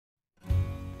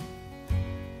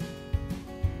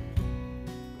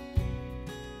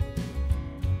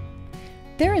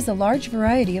There is a large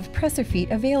variety of presser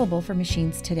feet available for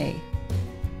machines today.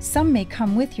 Some may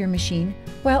come with your machine,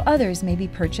 while others may be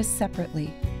purchased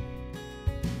separately.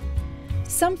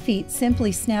 Some feet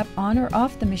simply snap on or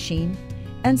off the machine,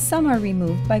 and some are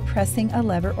removed by pressing a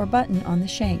lever or button on the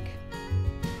shank.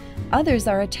 Others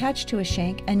are attached to a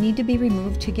shank and need to be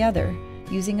removed together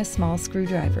using a small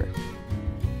screwdriver.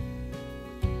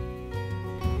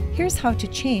 Here's how to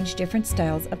change different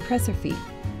styles of presser feet.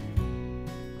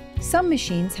 Some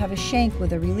machines have a shank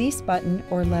with a release button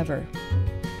or lever.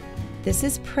 This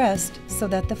is pressed so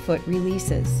that the foot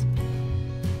releases.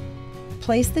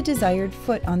 Place the desired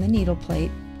foot on the needle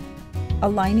plate,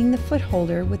 aligning the foot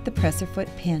holder with the presser foot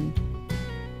pin.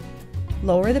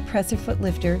 Lower the presser foot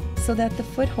lifter so that the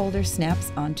foot holder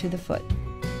snaps onto the foot.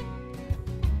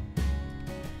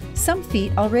 Some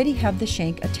feet already have the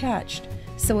shank attached,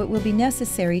 so it will be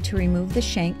necessary to remove the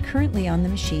shank currently on the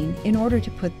machine in order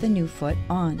to put the new foot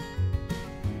on.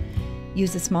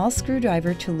 Use a small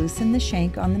screwdriver to loosen the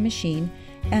shank on the machine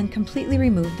and completely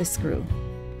remove the screw.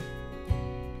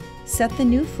 Set the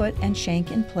new foot and shank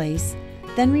in place,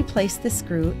 then replace the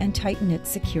screw and tighten it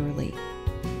securely.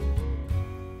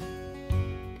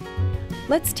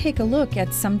 Let's take a look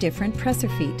at some different presser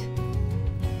feet.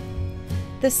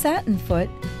 The Satin foot,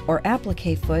 or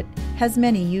applique foot, has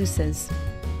many uses.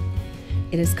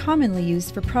 It is commonly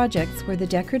used for projects where the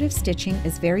decorative stitching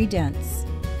is very dense.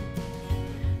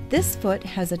 This foot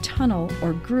has a tunnel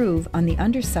or groove on the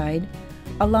underside,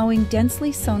 allowing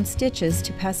densely sewn stitches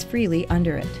to pass freely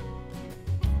under it.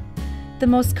 The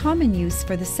most common use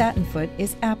for the Satin foot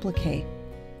is applique.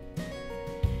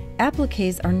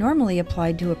 Appliques are normally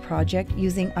applied to a project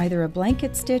using either a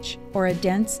blanket stitch or a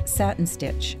dense satin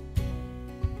stitch.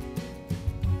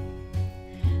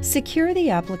 Secure the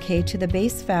applique to the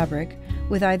base fabric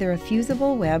with either a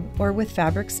fusible web or with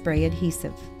fabric spray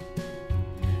adhesive.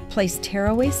 Place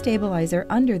tearaway stabilizer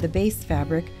under the base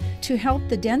fabric to help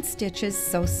the dense stitches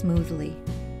sew smoothly.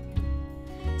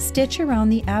 Stitch around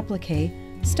the applique,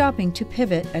 stopping to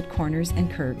pivot at corners and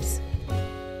curves.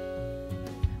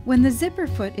 When the zipper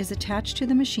foot is attached to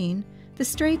the machine, the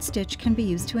straight stitch can be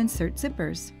used to insert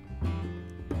zippers.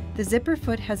 The zipper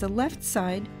foot has a left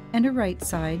side and a right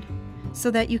side, so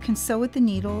that you can sew with the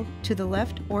needle to the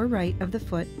left or right of the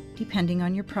foot, depending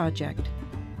on your project.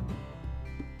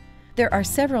 There are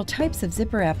several types of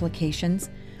zipper applications,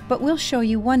 but we'll show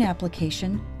you one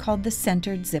application called the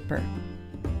centered zipper.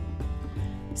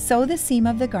 Sew the seam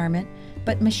of the garment,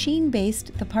 but machine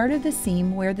baste the part of the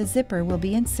seam where the zipper will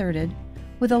be inserted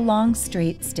with a long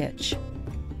straight stitch.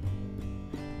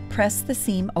 Press the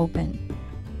seam open.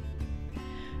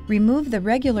 Remove the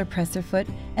regular presser foot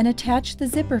and attach the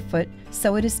zipper foot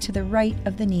so it is to the right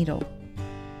of the needle.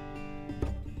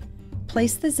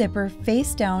 Place the zipper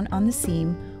face down on the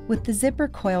seam with the zipper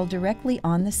coil directly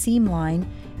on the seam line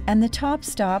and the top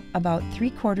stop about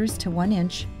 3/4 to 1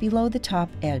 inch below the top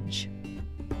edge.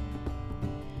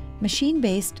 Machine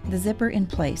baste the zipper in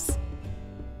place.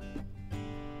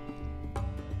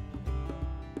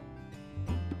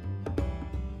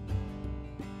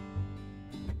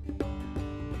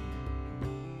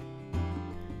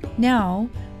 Now,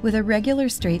 with a regular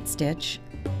straight stitch,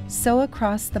 sew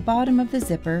across the bottom of the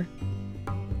zipper,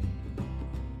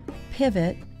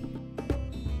 pivot,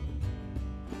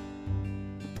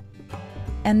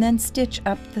 and then stitch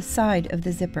up the side of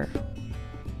the zipper.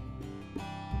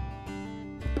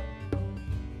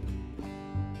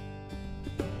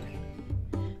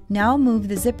 Now move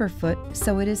the zipper foot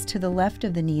so it is to the left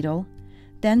of the needle,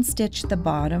 then stitch the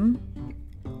bottom,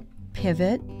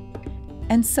 pivot,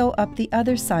 and sew up the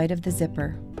other side of the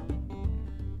zipper.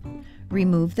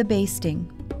 Remove the basting.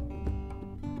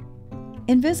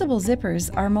 Invisible zippers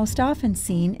are most often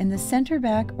seen in the center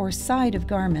back or side of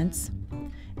garments,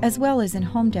 as well as in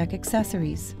home deck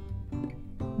accessories.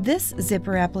 This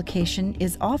zipper application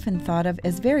is often thought of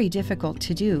as very difficult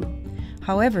to do.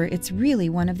 However, it's really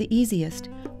one of the easiest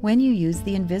when you use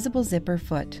the invisible zipper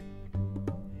foot.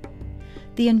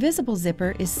 The invisible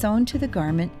zipper is sewn to the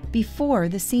garment before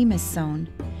the seam is sewn,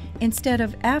 instead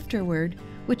of afterward,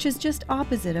 which is just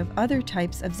opposite of other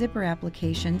types of zipper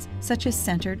applications such as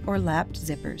centered or lapped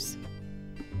zippers.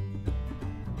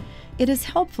 It is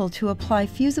helpful to apply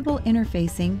fusible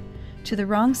interfacing to the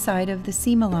wrong side of the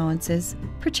seam allowances,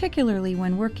 particularly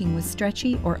when working with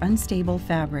stretchy or unstable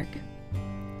fabric.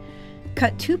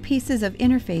 Cut 2 pieces of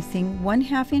interfacing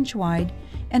 1/2 inch wide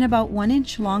and about 1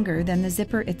 inch longer than the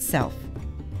zipper itself.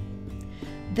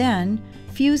 Then,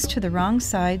 fuse to the wrong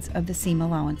sides of the seam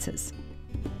allowances.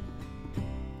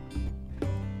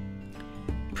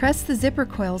 Press the zipper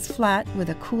coils flat with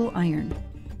a cool iron.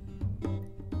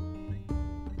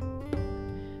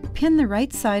 pin the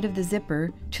right side of the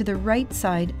zipper to the right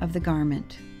side of the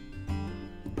garment.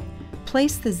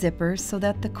 Place the zipper so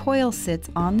that the coil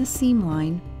sits on the seam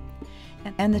line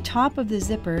and the top of the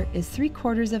zipper is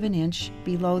 3/4 of an inch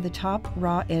below the top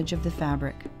raw edge of the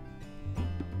fabric.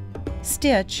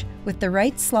 Stitch with the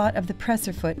right slot of the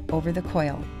presser foot over the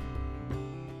coil.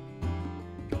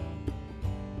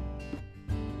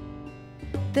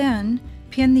 Then,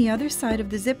 pin the other side of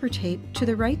the zipper tape to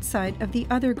the right side of the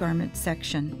other garment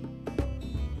section.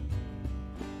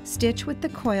 Stitch with the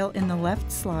coil in the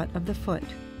left slot of the foot.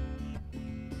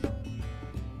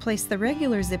 Place the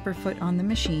regular zipper foot on the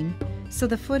machine so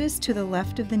the foot is to the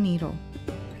left of the needle.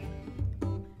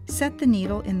 Set the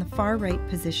needle in the far right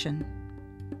position.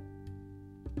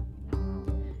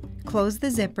 Close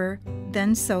the zipper,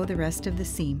 then sew the rest of the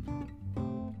seam.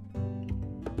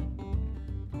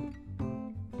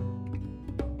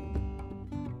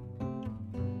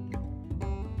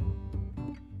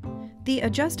 The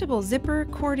adjustable zipper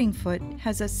cording foot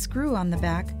has a screw on the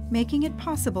back, making it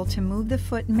possible to move the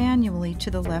foot manually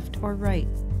to the left or right.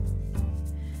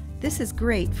 This is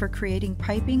great for creating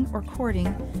piping or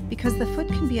cording because the foot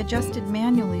can be adjusted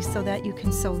manually so that you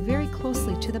can sew very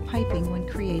closely to the piping when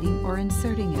creating or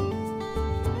inserting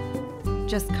it.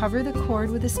 Just cover the cord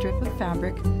with a strip of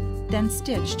fabric, then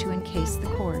stitch to encase the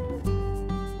cord.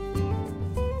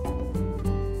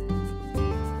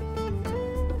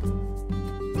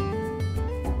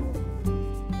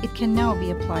 It can now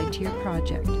be applied to your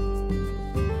project.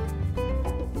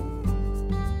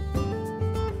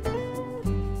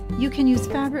 You can use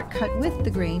fabric cut with the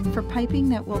grain for piping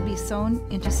that will be sewn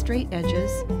into straight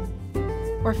edges,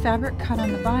 or fabric cut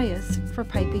on the bias for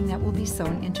piping that will be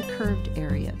sewn into curved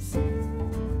areas.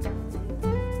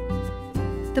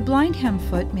 The blind hem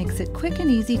foot makes it quick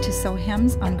and easy to sew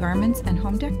hems on garments and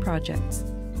home deck projects.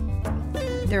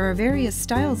 There are various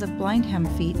styles of blind hem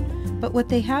feet, but what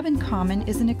they have in common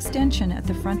is an extension at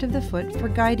the front of the foot for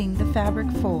guiding the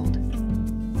fabric fold.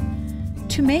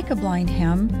 To make a blind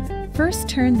hem, first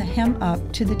turn the hem up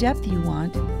to the depth you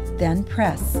want, then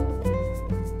press.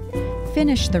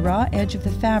 Finish the raw edge of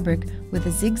the fabric with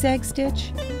a zigzag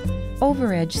stitch,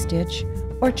 over edge stitch,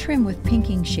 or trim with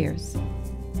pinking shears.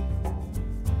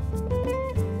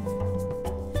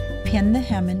 Pin the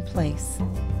hem in place.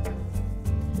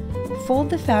 Fold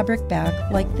the fabric back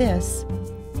like this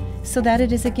so that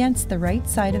it is against the right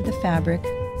side of the fabric,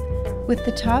 with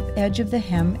the top edge of the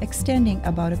hem extending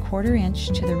about 1/4 inch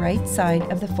to the right side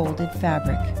of the folded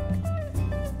fabric.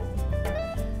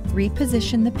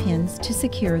 Reposition the pins to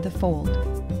secure the fold.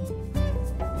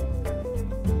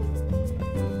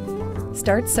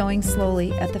 Start sewing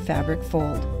slowly at the fabric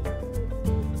fold.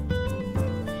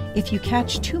 If you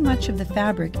catch too much of the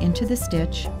fabric into the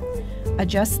stitch,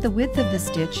 adjust the width of the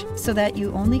stitch so that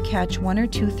you only catch 1 or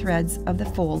 2 threads of the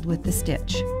fold with the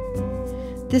stitch.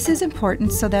 This is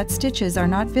important so that stitches are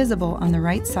not visible on the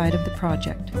right side of the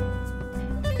project.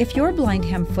 If your blind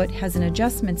hem foot has an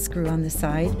adjustment screw on the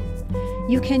side,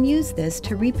 you can use this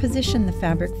to reposition the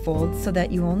fabric fold so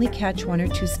that you only catch 1 or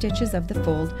 2 stitches of the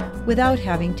fold without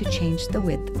having to change the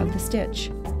width of the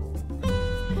stitch.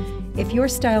 If your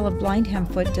style of blind hem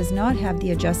foot does not have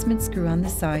the adjustment screw on the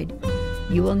side,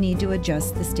 you will need to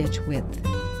adjust the stitch width.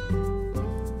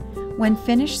 When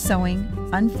finished sewing,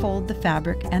 unfold the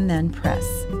fabric and then press.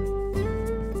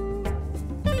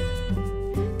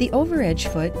 The over edge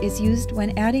foot is used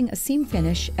when adding a seam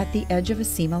finish at the edge of a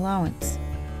seam allowance.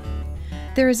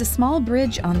 There is a small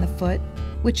bridge on the foot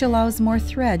which allows more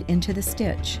thread into the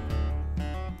stitch.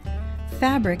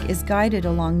 Fabric is guided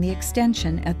along the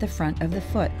extension at the front of the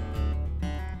foot.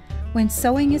 When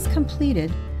sewing is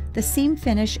completed, the seam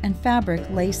finish and fabric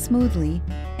lay smoothly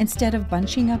instead of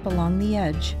bunching up along the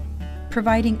edge,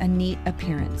 providing a neat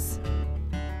appearance.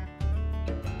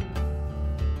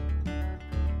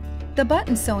 The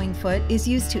button sewing foot is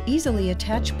used to easily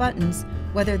attach buttons,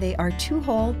 whether they are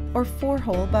 2-hole or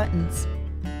 4-hole buttons.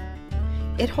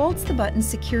 It holds the button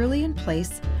securely in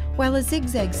place while a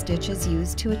zigzag stitch is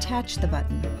used to attach the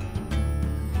button.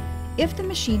 If the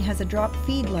machine has a drop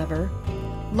feed lever,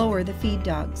 lower the feed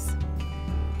dogs.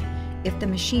 If the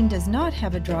machine does not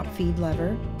have a drop feed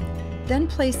lever, then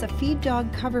place a feed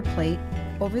dog cover plate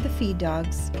over the feed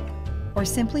dogs, or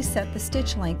simply set the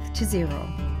stitch length to 0.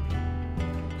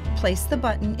 Place the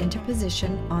button into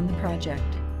position on the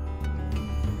project.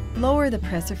 Lower the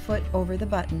presser foot over the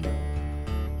button.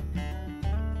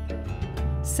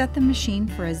 Set the machine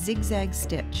for a zigzag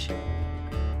stitch.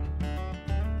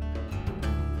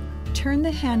 Turn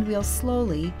the hand wheel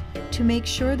slowly to make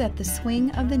sure that the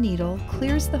swing of the needle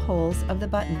clears the holes of the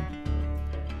button.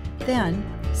 Then,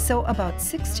 sew about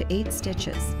 6 to 8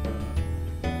 stitches.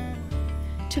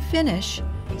 To finish,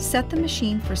 set the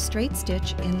machine for straight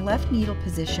stitch in left needle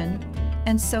position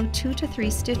and sew 2 to 3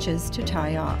 stitches to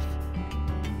tie off.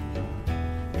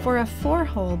 For a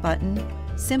 4-hole button,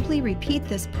 simply repeat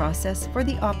this process for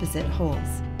the opposite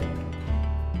holes.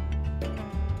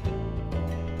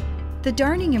 The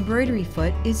darning embroidery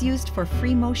foot is used for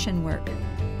free motion work.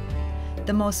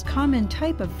 The most common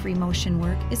type of free motion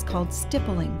work is called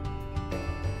stippling.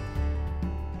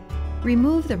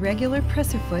 Remove the regular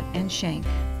presser foot and shank.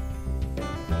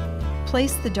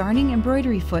 Place the darning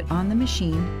embroidery foot on the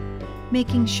machine,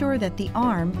 making sure that the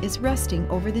arm is resting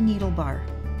over the needle bar.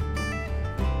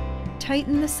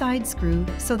 Tighten the side screw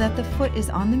so that the foot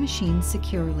is on the machine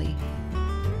securely.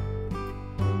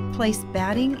 Place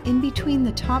batting in between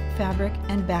the top fabric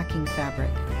and backing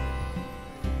fabric.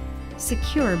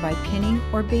 Secure by pinning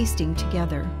or basting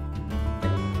together.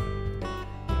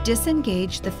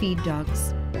 Disengage the feed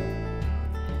dogs.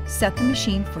 Set the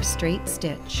machine for straight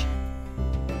stitch.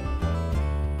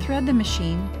 Thread the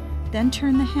machine, then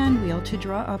turn the hand wheel to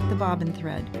draw up the bobbin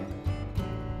thread.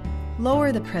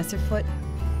 Lower the presser foot.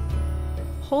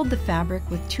 Hold the fabric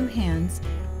with 2 hands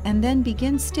and then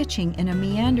begin stitching in a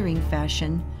meandering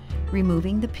fashion,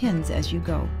 removing the pins as you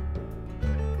go.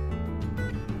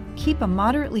 Keep a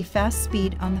moderately fast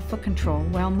speed on the foot control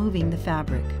while moving the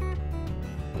fabric.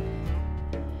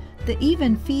 The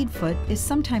even feed foot is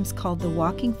sometimes called the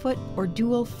walking foot or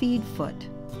dual feed foot.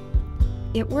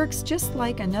 It works just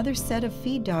like another set of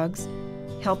feed dogs,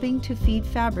 helping to feed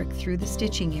fabric through the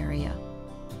stitching area.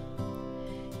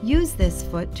 Use this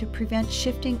foot to prevent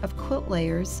shifting of quilt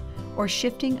layers or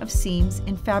shifting of seams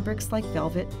in fabrics like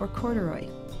velvet or corduroy.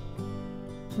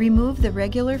 Remove the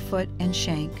regular foot and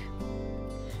shank.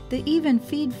 The even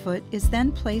feed foot is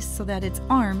then placed so that its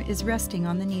arm is resting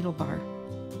on the needle bar.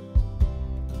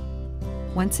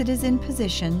 Once it is in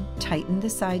position, tighten the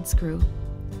side screw.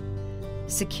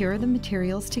 Secure the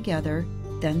materials together,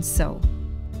 then sew.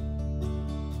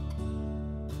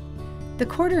 The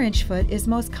 1/4-inch foot is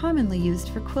most commonly used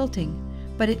for quilting,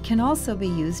 but it can also be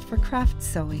used for craft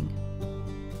sewing.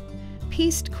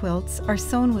 Pieced quilts are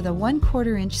sewn with a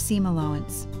 1/4-inch seam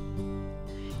allowance.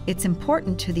 It's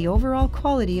important to the overall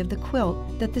quality of the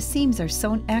quilt that the seams are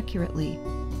sewn accurately.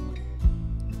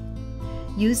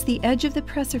 Use the edge of the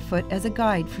presser foot as a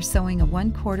guide for sewing a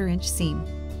 1/4-inch seam.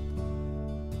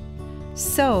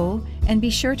 Sew and be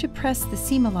sure to press the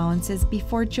seam allowances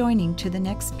before joining to the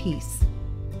next piece.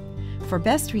 For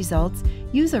best results,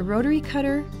 use a rotary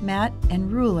cutter, mat,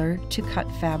 and ruler to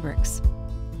cut fabrics.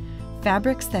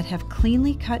 Fabrics that have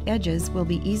cleanly cut edges will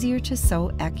be easier to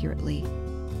sew accurately.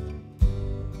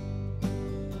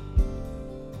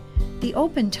 The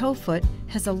open toe foot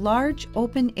has a large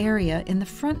open area in the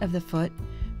front of the foot,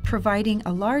 providing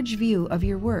a large view of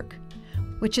your work,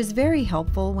 which is very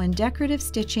helpful when decorative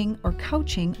stitching or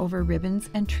couching over ribbons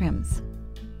and trims.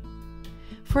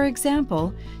 For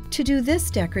example, to do this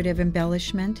decorative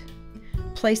embellishment,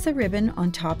 place a ribbon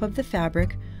on top of the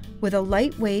fabric with a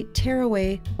lightweight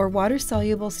tearaway or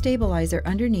water-soluble stabilizer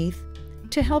underneath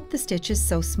to help the stitches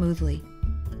sew smoothly.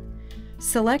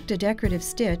 Select a decorative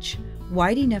stitch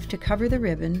wide enough to cover the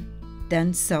ribbon,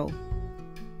 then sew.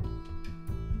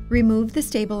 Remove the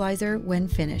stabilizer when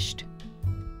finished.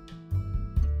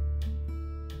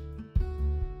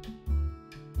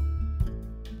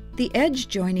 The edge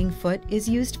joining foot is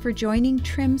used for joining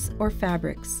trims or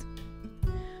fabrics.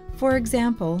 For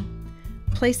example,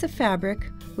 place a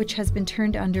fabric, which has been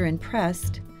turned under and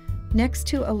pressed, next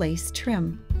to a lace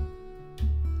trim.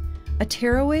 A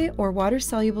tearaway or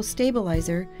water-soluble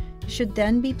stabilizer should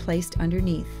then be placed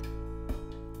underneath.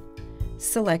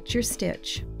 Select your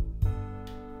stitch.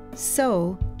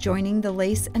 Sew, joining the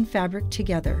lace and fabric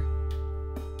together.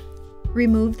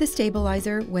 Remove the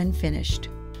stabilizer when finished.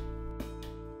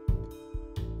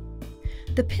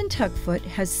 The Pintuck foot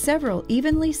has several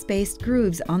evenly spaced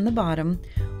grooves on the bottom,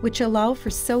 which allow for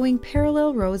sewing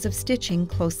parallel rows of stitching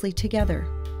closely together.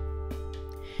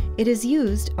 It is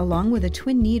used, along with a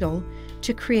twin needle,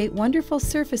 to create wonderful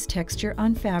surface texture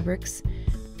on fabrics,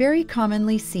 very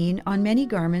commonly seen on many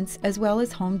garments as well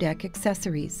as home deck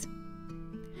accessories.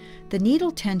 The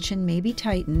needle tension may be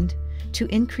tightened to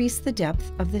increase the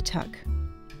depth of the tuck.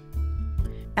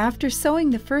 After sewing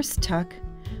the first tuck,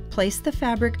 place the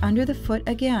fabric under the foot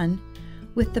again,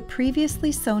 with the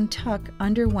previously sewn tuck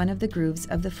under one of the grooves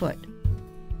of the foot.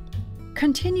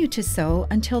 Continue to sew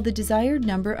until the desired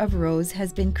number of rows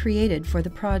has been created for the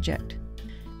project.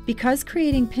 Because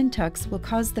creating pin tucks will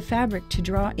cause the fabric to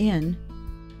draw in,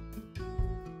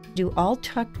 do all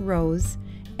tucked rows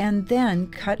and then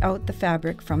cut out the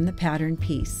fabric from the pattern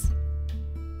piece.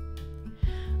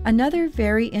 Another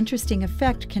very interesting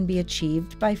effect can be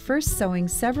achieved by first sewing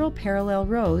several parallel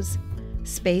rows,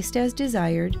 spaced as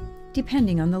desired,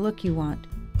 depending on the look you want.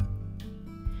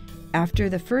 After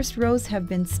the first rows have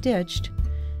been stitched,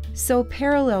 sew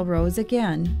parallel rows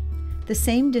again, the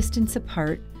same distance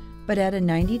apart, but at a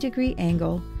 90-degree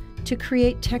angle to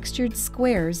create textured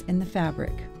squares in the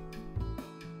fabric.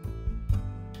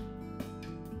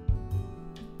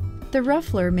 The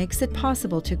ruffler makes it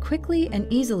possible to quickly and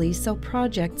easily sew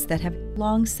projects that have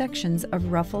long sections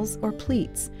of ruffles or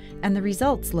pleats, and the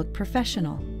results look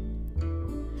professional.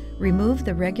 Remove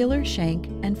the regular shank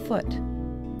and foot.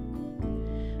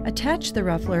 Attach the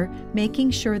ruffler,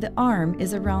 making sure the arm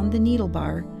is around the needle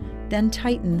bar, then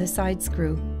tighten the side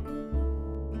screw.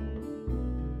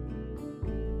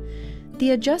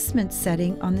 The adjustment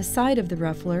setting on the side of the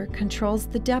ruffler controls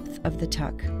the depth of the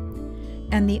tuck,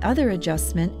 and the other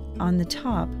adjustment on the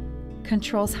top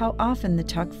controls how often the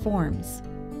tuck forms.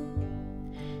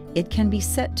 It can be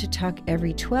set to tuck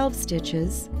every 12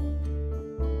 stitches,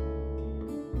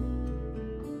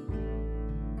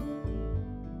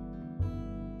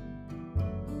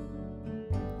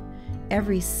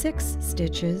 every 6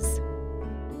 stitches,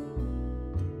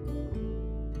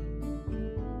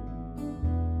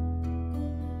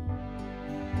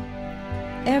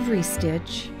 every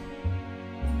stitch,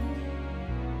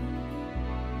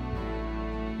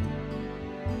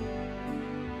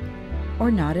 or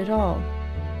not at all.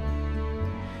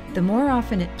 The more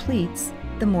often it pleats,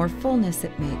 the more fullness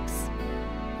it makes.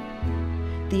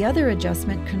 The other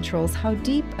adjustment controls how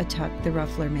deep a tuck the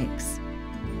ruffler makes.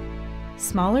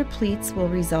 Smaller pleats will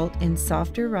result in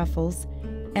softer ruffles,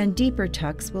 and deeper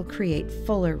tucks will create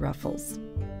fuller ruffles.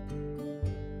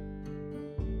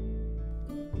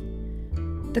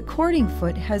 The cording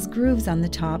foot has grooves on the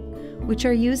top, which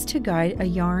are used to guide a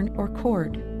yarn or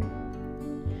cord.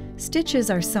 Stitches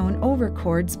are sewn over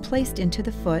cords placed into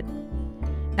the foot,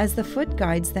 as the foot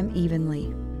guides them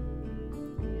evenly.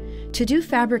 To do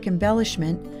fabric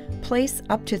embellishment, place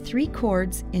up to 3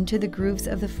 cords into the grooves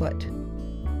of the foot.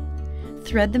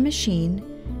 Thread the machine,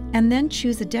 and then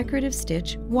choose a decorative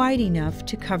stitch wide enough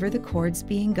to cover the cords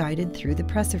being guided through the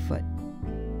presser foot.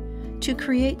 To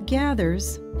create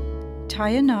gathers, tie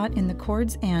a knot in the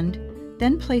cord's end,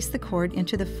 then place the cord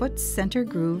into the foot's center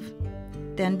groove,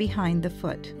 then behind the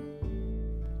foot.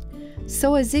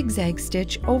 Sew a zigzag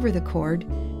stitch over the cord,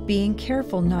 being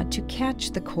careful not to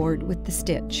catch the cord with the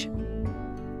stitch.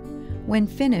 When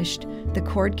finished, the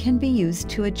cord can be used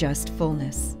to adjust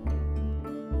fullness.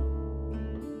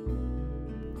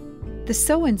 The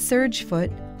sew and serge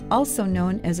foot, also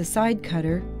known as a side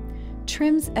cutter,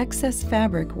 trims excess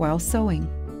fabric while sewing.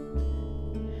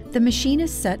 The machine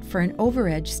is set for an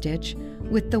overedge stitch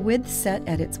with the width set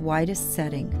at its widest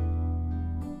setting.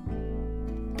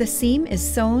 The seam is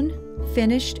sewn,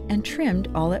 finished, and trimmed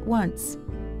all at once.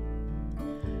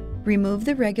 Remove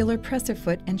the regular presser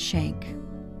foot and shank.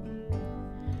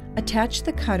 Attach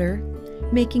the cutter,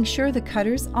 making sure the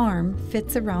cutter's arm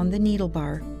fits around the needle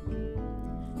bar.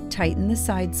 Tighten the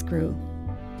side screw.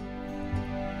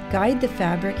 Guide the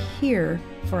fabric here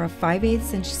for a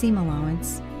 5/8 inch seam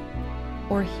allowance,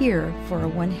 or here for a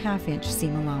 1/2 inch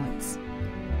seam allowance.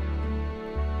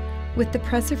 With the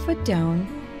presser foot down,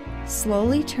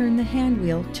 slowly turn the hand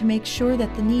wheel to make sure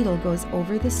that the needle goes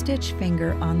over the stitch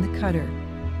finger on the cutter.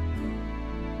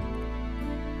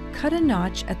 Cut a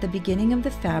notch at the beginning of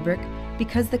the fabric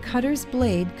because the cutter's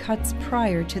blade cuts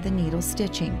prior to the needle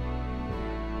stitching.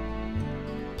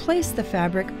 Place the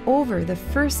fabric over the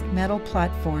first metal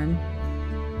platform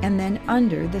and then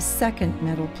under the second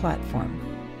metal platform.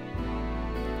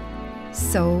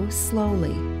 Sew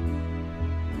slowly.